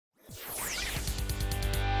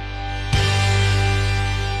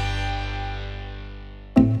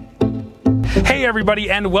Hey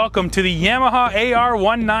everybody, and welcome to the Yamaha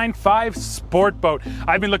AR195 sport boat.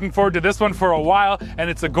 I've been looking forward to this one for a while, and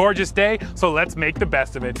it's a gorgeous day, so let's make the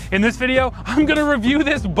best of it. In this video, I'm gonna review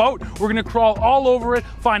this boat. We're gonna crawl all over it,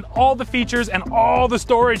 find all the features and all the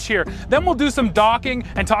storage here. Then we'll do some docking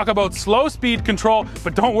and talk about slow speed control,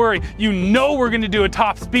 but don't worry, you know we're gonna do a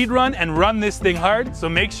top speed run and run this thing hard, so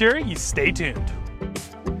make sure you stay tuned.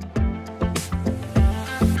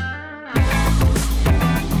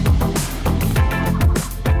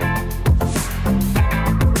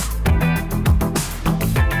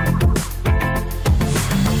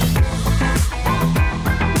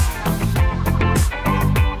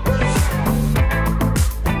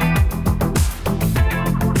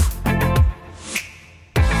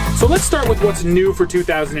 So let's start with what's new for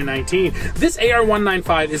 2019. This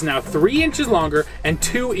AR195 is now 3 inches longer and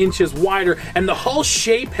 2 inches wider, and the hull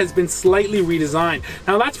shape has been slightly redesigned.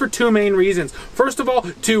 Now that's for two main reasons. First of all,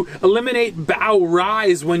 to eliminate bow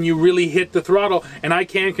rise when you really hit the throttle, and I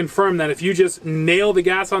can confirm that if you just nail the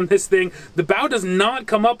gas on this thing, the bow does not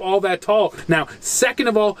come up all that tall. Now, second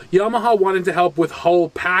of all, Yamaha wanted to help with hull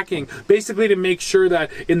packing, basically to make sure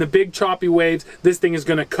that in the big choppy waves, this thing is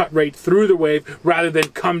gonna cut right through the wave rather than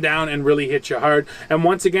come down and really hit you hard. And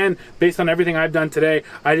once again, based on everything I've done today,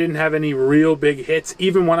 I didn't have any real big hits,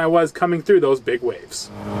 even when I was coming through those big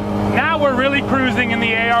waves. Now we're really cruising in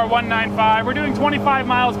the AR195. We're doing 25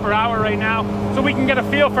 miles per hour right now, so we can get a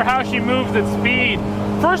feel for how she moves at speed.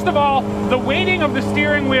 First of all, the weighting of the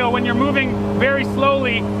steering wheel when you're moving very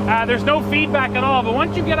slowly, there's no feedback at all, but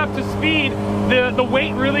once you get up to speed, the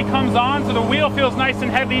weight really comes on, so the wheel feels nice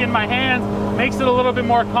and heavy in my hands, makes it a little bit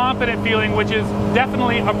more confident feeling, which is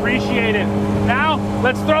definitely appreciated. Now,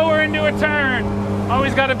 let's throw her into a turn.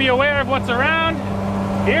 Always got to be aware of what's around.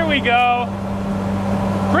 Here we go.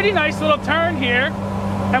 Pretty nice little turn here.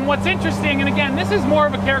 And what's interesting, and again, this is more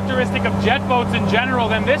of a characteristic of jet boats in general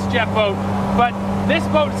than this jet boat, but this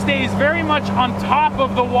boat stays very much on top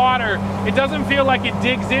of the water. It doesn't feel like it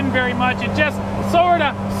digs in very much. It just sort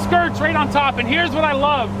of skirts right on top. And here's what I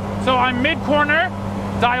love. So I'm mid-corner,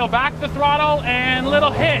 dial back the throttle, and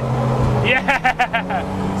little hit. Yeah!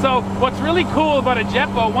 So what's really cool about a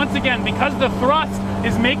jet boat, once again, because the thrust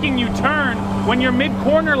is making you turn, when you're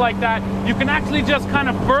mid-corner like that, you can actually just kind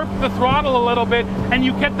of burp the throttle a little bit, and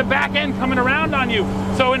you get the back end coming around on you.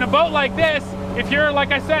 So in a boat like this, if you're,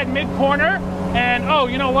 like I said, mid-corner, and oh,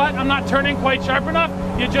 you know what, I'm not turning quite sharp enough,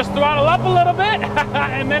 you just throttle up a little bit,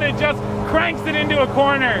 and then it just cranks it into a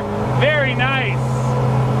corner. Very nice.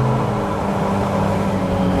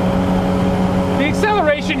 The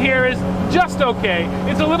acceleration here is just okay.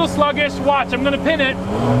 It's a little sluggish. Watch, I'm gonna pin it.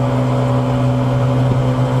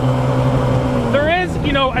 There is,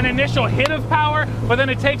 you know, an initial hit of power, but then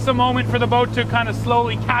it takes a moment for the boat to kind of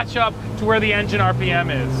slowly catch up to where the engine RPM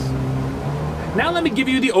is. Now let me give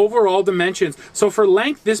you the overall dimensions. So for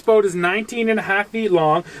length, this boat is 19.5 feet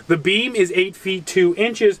long, the beam is 8 feet 2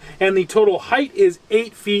 inches, and the total height is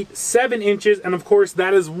 8 feet 7 inches, and of course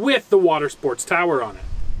that is with the water sports tower on it.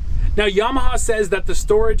 Now Yamaha says that the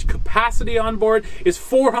storage capacity on board is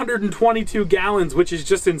 422 gallons, which is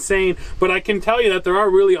just insane, but I can tell you that there are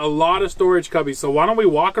really a lot of storage cubbies, so why don't we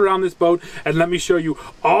walk around this boat and let me show you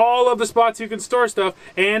all of the spots you can store stuff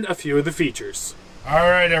and a few of the features.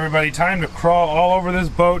 Alright everybody, time to crawl all over this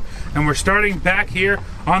boat, and we're starting back here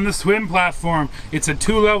on the swim platform. It's a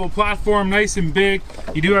 2-level platform, nice and big.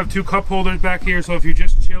 You do have 2 cup holders back here, so if you're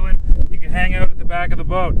just chilling, you can hang out at the back of the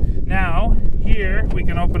boat. Now, here we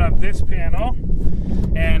can open up this panel,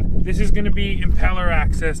 and this is going to be impeller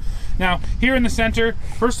access. Now, here in the center,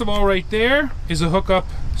 first of all, right there is a hookup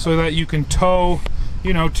so that you can tow,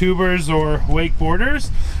 you know, tubers or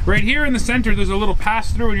wakeboarders. Right here in the center, there's a little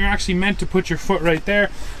pass-through, and you're actually meant to put your foot right there.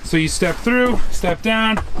 So you step through, step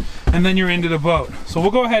down, and then you're into the boat. So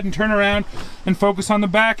we'll go ahead and turn around and focus on the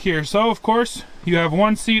back here. So of course, you have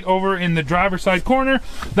one seat over in the driver's side corner.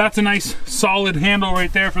 That's a nice solid handle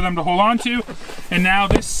right there for them to hold on to. And now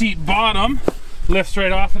this seat bottom lifts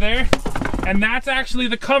right off of there. And that's actually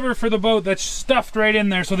the cover for the boat that's stuffed right in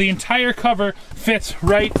there. So the entire cover fits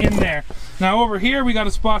right in there. Now over here we got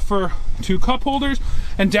a spot for 2 cup holders,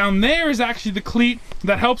 and down there is actually the cleat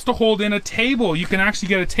that helps to hold in a table. You can actually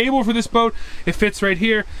get a table for this boat. It fits right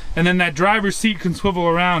here, and then that driver's seat can swivel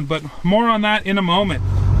around, but more on that in a moment.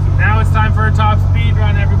 So now it's time for a top speed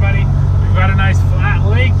run, everybody. We've got a nice flat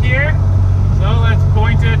lake here, so let's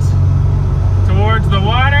point it towards the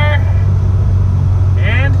water,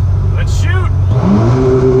 and let's shoot.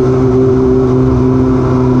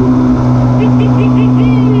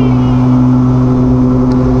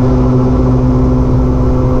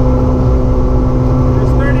 There's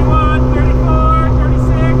 31, 34, 36,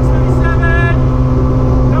 37.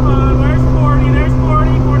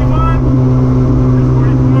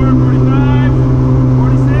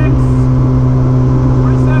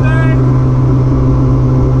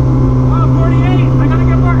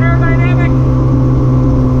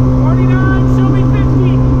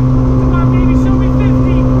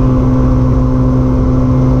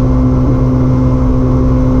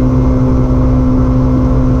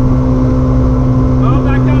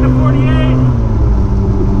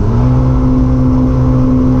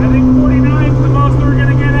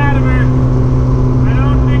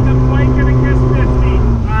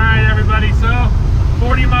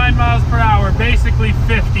 or basically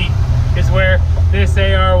 50 is where this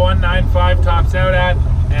AR195 tops out at.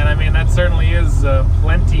 And I mean, that certainly is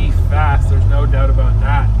plenty fast, there's no doubt about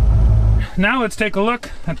that. Now let's take a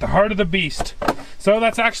look at the heart of the beast. So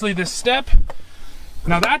that's actually this step.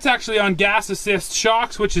 Now that's actually on gas assist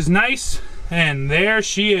shocks, which is nice. And there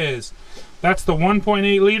she is. That's the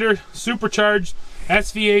 1.8 liter supercharged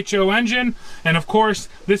SVHO engine. And of course,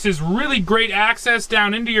 this is really great access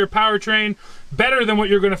down into your powertrain. Better than what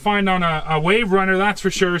you're going to find on a Wave Runner, that's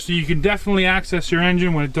for sure. So you can definitely access your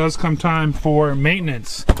engine when it does come time for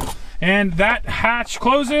maintenance. And that hatch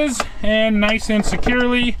closes and nice and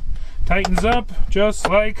securely tightens up just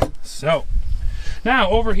like so. Now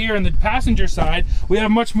over here on the passenger side, we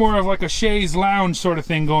have much more of like a chaise lounge sort of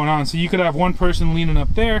thing going on. So you could have one person leaning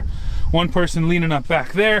up there, one person leaning up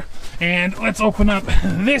back there. And let's open up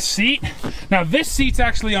this seat. Now this seat's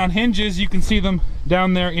actually on hinges. You can see them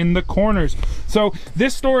down there in the corners. So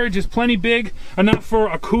this storage is plenty big, enough for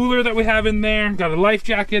a cooler that we have in there, got a life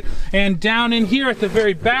jacket, and down in here at the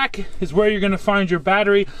very back is where you're gonna find your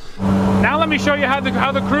battery. Now let me show you how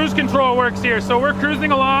the cruise control works here. So we're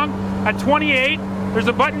cruising along at 28. There's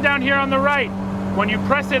a button down here on the right. When you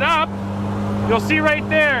press it up, you'll see right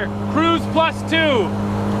there, cruise +2,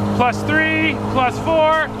 +3,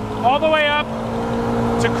 +4, all the way up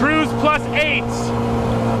to cruise +8.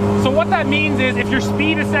 So what that means is if your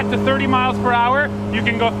speed is set to 30 miles per hour, you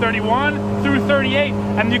can go 31 through 38,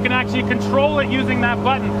 and you can actually control it using that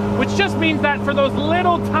button, which just means that for those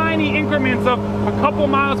little tiny increments of a couple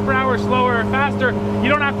miles per hour slower or faster, you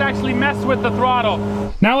don't have to actually mess with the throttle.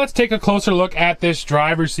 Now let's take a closer look at this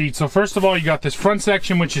driver's seat. So first of all, you got this front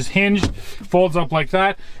section which is hinged, folds up like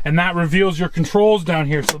that, and that reveals your controls down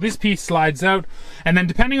here. So this piece slides out, and then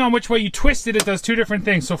depending on which way you twist it, it does two different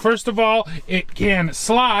things. So first of all, it can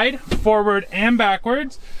slide forward and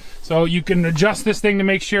backwards. So you can adjust this thing to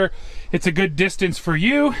make sure it's a good distance for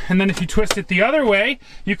you. And then if you twist it the other way,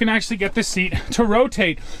 you can actually get the seat to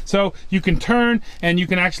rotate. So you can turn and you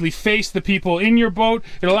can actually face the people in your boat.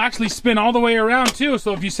 It'll actually spin all the way around too.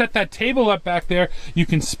 So if you set that table up back there, you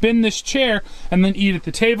can spin this chair and then eat at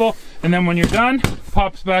the table. And then when you're done,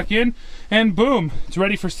 pops back in and boom, it's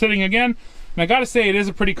ready for sitting again. And I gotta say, it is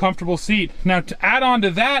a pretty comfortable seat. Now to add on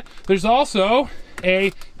to that, there's also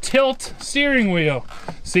a tilt steering wheel.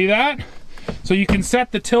 See that? So you can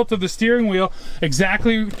set the tilt of the steering wheel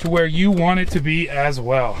exactly to where you want it to be as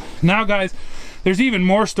well. Now guys, there's even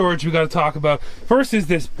more storage we got to talk about. First is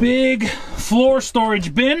this big floor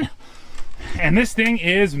storage bin, and this thing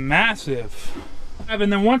is massive.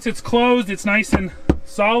 And then once it's closed, it's nice and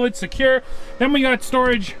solid, secure. Then we got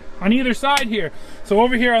storage on either side here. So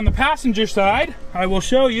over here on the passenger side, I will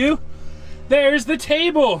show you, there's the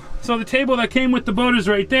table. So the table that came with the boat is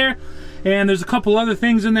right there. And there's a couple other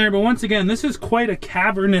things in there, but once again, this is quite a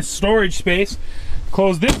cavernous storage space.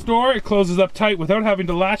 Close this door, it closes up tight without having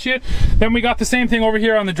to latch it. Then we got the same thing over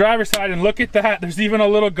here on the driver's side, and look at that, there's even a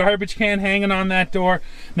little garbage can hanging on that door.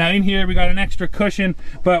 Now in here we got an extra cushion,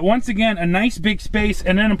 but once again, a nice big space.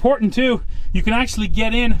 And then important too, you can actually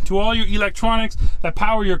get in to all your electronics that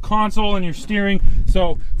power your console and your steering.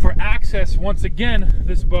 So for access, once again,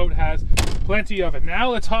 this boat has plenty of it.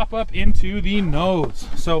 Now let's hop up into the nose.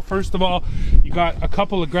 So first of all, you got a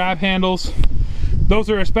couple of grab handles. Those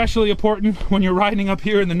are especially important when you're riding up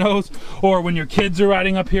here in the nose, or when your kids are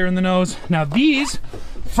riding up here in the nose. Now these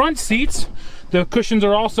front seats, the cushions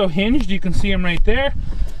are also hinged. You can see them right there.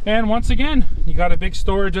 And once again, you got a big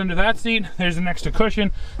storage under that seat. There's an extra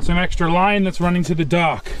cushion, some extra line that's running to the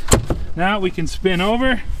dock. Now we can spin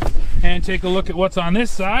over and take a look at what's on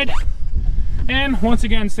this side. And once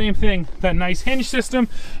again, same thing, that nice hinge system,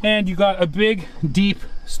 and you got a big, deep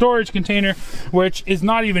storage container, which is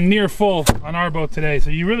not even near full on our boat today.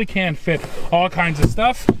 So you really can fit all kinds of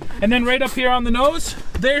stuff. And then right up here on the nose,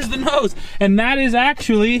 there's the nose. And that is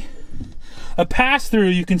actually a pass-through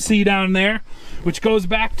you can see down there, which goes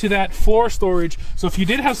back to that floor storage. So if you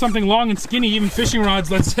did have something long and skinny, even fishing rods,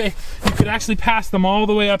 let's say, you could actually pass them all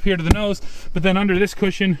the way up here to the nose. But then under this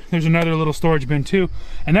cushion, there's another little storage bin too.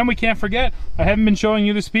 And then we can't forget, I haven't been showing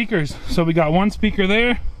you the speakers. So we got one speaker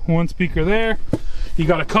there, one speaker there. You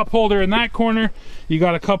got a cup holder in that corner. You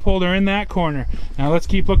got a cup holder in that corner. Now let's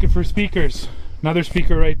keep looking for speakers. Another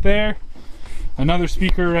speaker right there. Another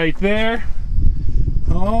speaker right there.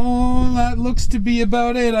 Oh, that looks to be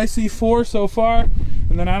about it. I see 4 so far,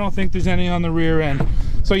 and then I don't think there's any on the rear end.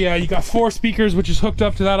 So yeah, you got 4 speakers, which is hooked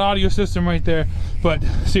up to that audio system right there. But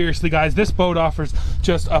seriously guys, this boat offers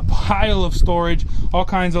just a pile of storage, all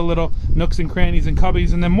kinds of little nooks and crannies and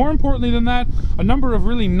cubbies, and then more importantly than that, a number of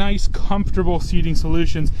really nice, comfortable seating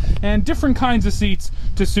solutions and different kinds of seats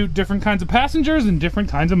to suit different kinds of passengers and different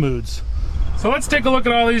kinds of moods. So let's take a look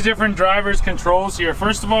at all these different drivers' controls here.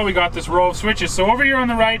 First of all, we got this row of switches. So over here on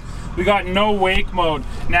the right, we got no wake mode.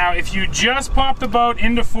 Now, if you just pop the boat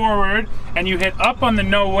into forward and you hit up on the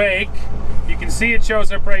no wake, you can see it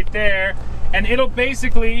shows up right there, and it'll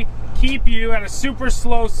basically keep you at a super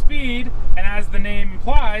slow speed, and as the name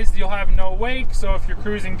implies, you'll have no wake. So if you're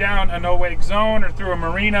cruising down a no wake zone or through a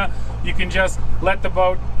marina, you can just let the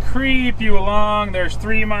boat creep you along. There's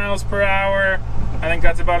 3 miles per hour. I think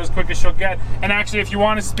that's about as quick as she'll get. And actually, if you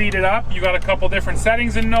want to speed it up, you got a couple different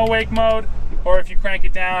settings in no wake mode, or if you crank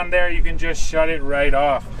it down there, you can just shut it right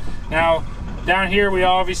off. Now, down here we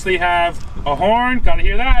obviously have a horn. Gotta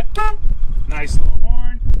hear that. Nice little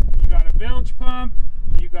horn. You got a bilge pump.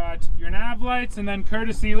 You got your nav lights and then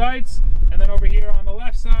courtesy lights. And then over here on the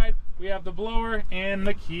left side, we have the blower and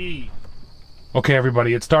the key. Okay,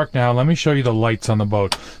 everybody, it's dark now. Let me show you the lights on the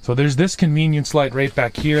boat. So there's this convenience light right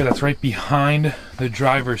back here that's right behind the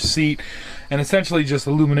driver's seat, and essentially just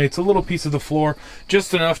illuminates a little piece of the floor,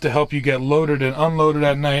 just enough to help you get loaded and unloaded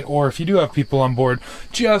at night, or if you do have people on board,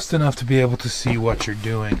 just enough to be able to see what you're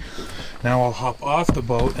doing. Now I'll hop off the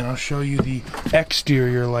boat and I'll show you the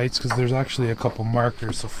exterior lights, because there's actually a couple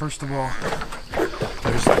markers. So first of all,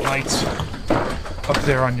 there's the lights up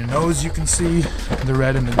there on your nose, you can see the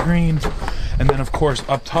red and the green. And then of course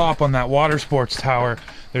up top on that water sports tower,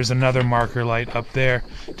 there's another marker light up there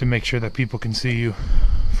to make sure that people can see you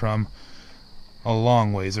from a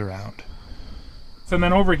long ways around. And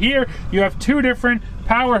then over here, you have 2 different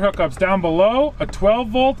power hookups. Down below, a 12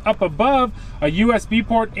 volt, up above, a USB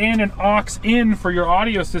port and an aux in for your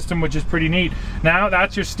audio system, which is pretty neat. Now,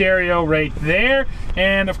 that's your stereo right there.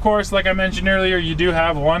 And of course, like I mentioned earlier, you do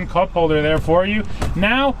have 1 cup holder there for you.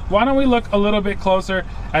 Now, why don't we look a little bit closer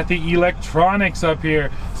at the electronics up here.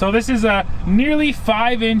 So this is a nearly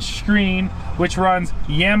 5-inch screen, which runs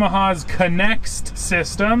Yamaha's Connect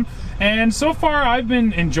system. And so far, I've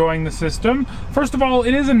been enjoying the system. First of all,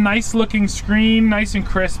 it is a nice looking screen, nice and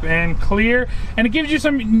crisp and clear, and it gives you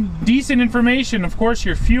some decent information. Of course,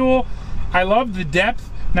 your fuel. I love the depth.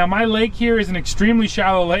 Now, my lake here is an extremely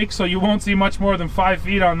shallow lake, so you won't see much more than 5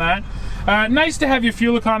 feet on that. Nice to have your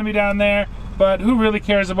fuel economy down there, but who really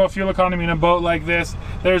cares about fuel economy in a boat like this?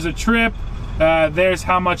 There's a trip, there's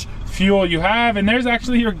how much fuel you have, and there's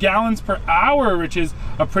actually your gallons per hour, which is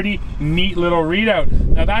a pretty neat little readout.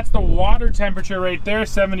 Now that's the water temperature right there,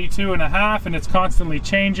 72.5, and it's constantly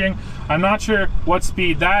changing. I'm not sure what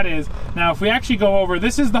speed that is. Now if we actually go over,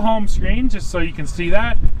 this is the home screen, just so you can see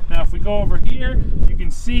that. Now if we go over here, you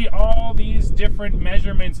can see all these different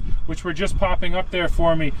measurements which were just popping up there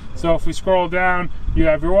for me. So if we scroll down, you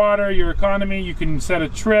have your water, your economy, you can set a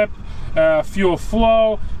trip, fuel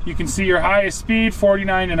flow, you can see your highest speed,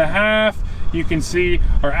 49.5. You can see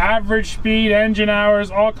our average speed, engine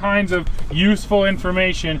hours, all kinds of useful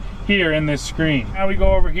information here in this screen. Now we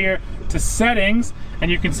go over here to settings,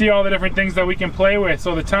 and you can see all the different things that we can play with.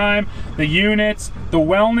 So the time, the units, the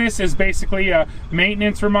wellness is basically a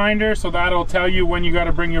maintenance reminder, so that'll tell you when you got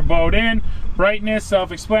to bring your boat in. Brightness,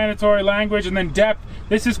 self-explanatory, language, and then depth.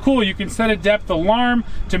 This is cool. You can set a depth alarm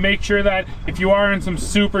to make sure that if you are in some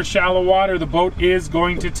super shallow water, the boat is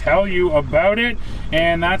going to tell you about it,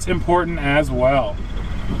 and that's important as well.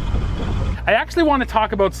 I actually want to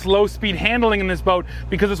talk about slow speed handling in this boat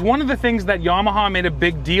because it's one of the things that Yamaha made a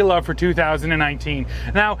big deal of for 2019.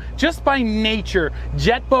 Now, just by nature,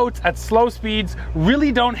 jet boats at slow speeds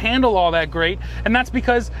really don't handle all that great, and that's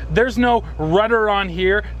because there's no rudder on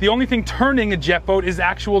here. The only thing turning a jet boat is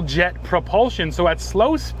actual jet propulsion. So at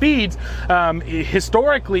slow speeds,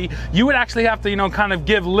 historically, you would actually have to, kind of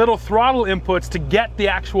give little throttle inputs to get the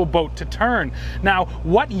actual boat to turn. Now,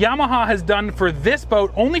 what Yamaha has done for this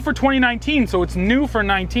boat, only for 2019, so it's new for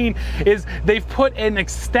 19, is they've put an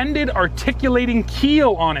extended articulating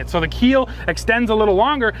keel on it. So the keel extends a little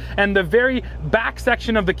longer, and the very back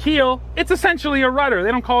section of the keel, it's essentially a rudder.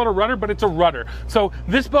 They don't call it a rudder, but it's a rudder. So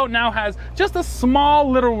this boat now has just a small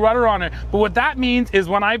little rudder on it. But what that means is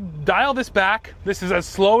when I dial this back, this is as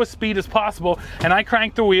slow a speed as possible, and I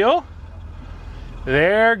crank the wheel,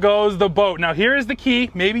 there goes the boat. Now here is the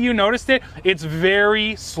key. Maybe you noticed it. It's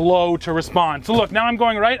very slow to respond. So look, now I'm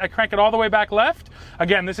going right. I crank it all the way back left.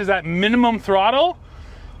 Again, this is at minimum throttle.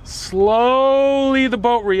 Slowly the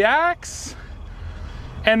boat reacts.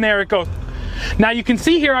 And there it goes. Now you can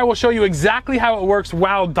see here, I will show you exactly how it works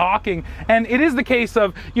while docking. And it is the case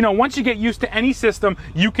of, once you get used to any system,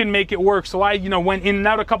 you can make it work. So I, went in and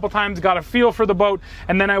out a couple times, got a feel for the boat,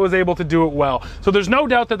 and then I was able to do it well. So there's no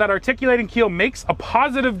doubt that that articulating keel makes a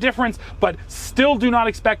positive difference, but still do not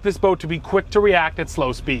expect this boat to be quick to react at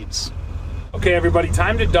slow speeds. Okay everybody,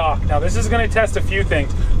 time to dock. Now this is going to test a few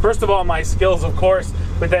things. First of all, my skills, of course.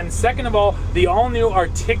 But then second of all, the all-new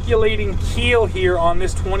articulating keel here on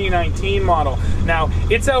this 2019 model. Now,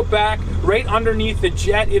 it's out back right underneath the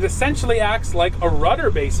jet. It essentially acts like a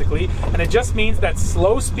rudder basically, and it just means that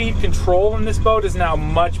slow speed control in this boat is now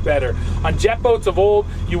much better. On jet boats of old,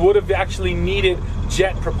 you would have actually needed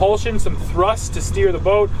jet propulsion, some thrust to steer the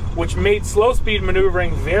boat, which made slow speed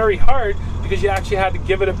maneuvering very hard because you actually had to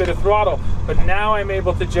give it a bit of throttle. But now I'm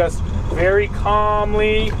able to just very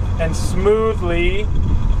calmly and smoothly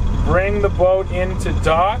bring the boat into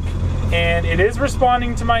dock, and it is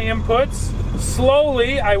responding to my inputs.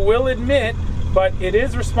 Slowly, I will admit, but it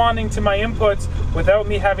is responding to my inputs without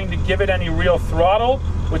me having to give it any real throttle,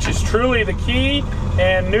 which is truly the key.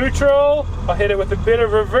 And neutral, I'll hit it with a bit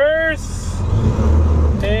of reverse,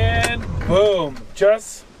 and boom,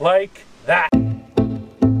 just like that.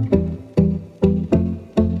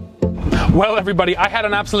 Well, everybody, I had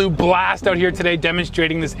an absolute blast out here today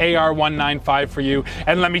demonstrating this AR195 for you.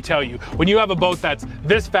 And let me tell you, when you have a boat that's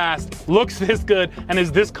this fast, looks this good, and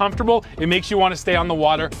is this comfortable, it makes you want to stay on the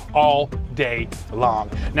water all day long.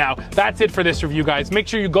 Now, that's it for this review, guys. Make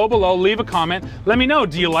sure you go below, leave a comment. Let me know,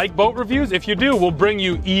 do you like boat reviews? If you do, we'll bring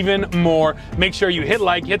you even more. Make sure you hit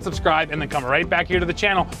like, hit subscribe, and then come right back here to the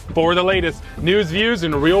channel for the latest news, views,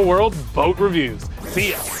 and real-world boat reviews.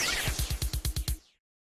 See ya.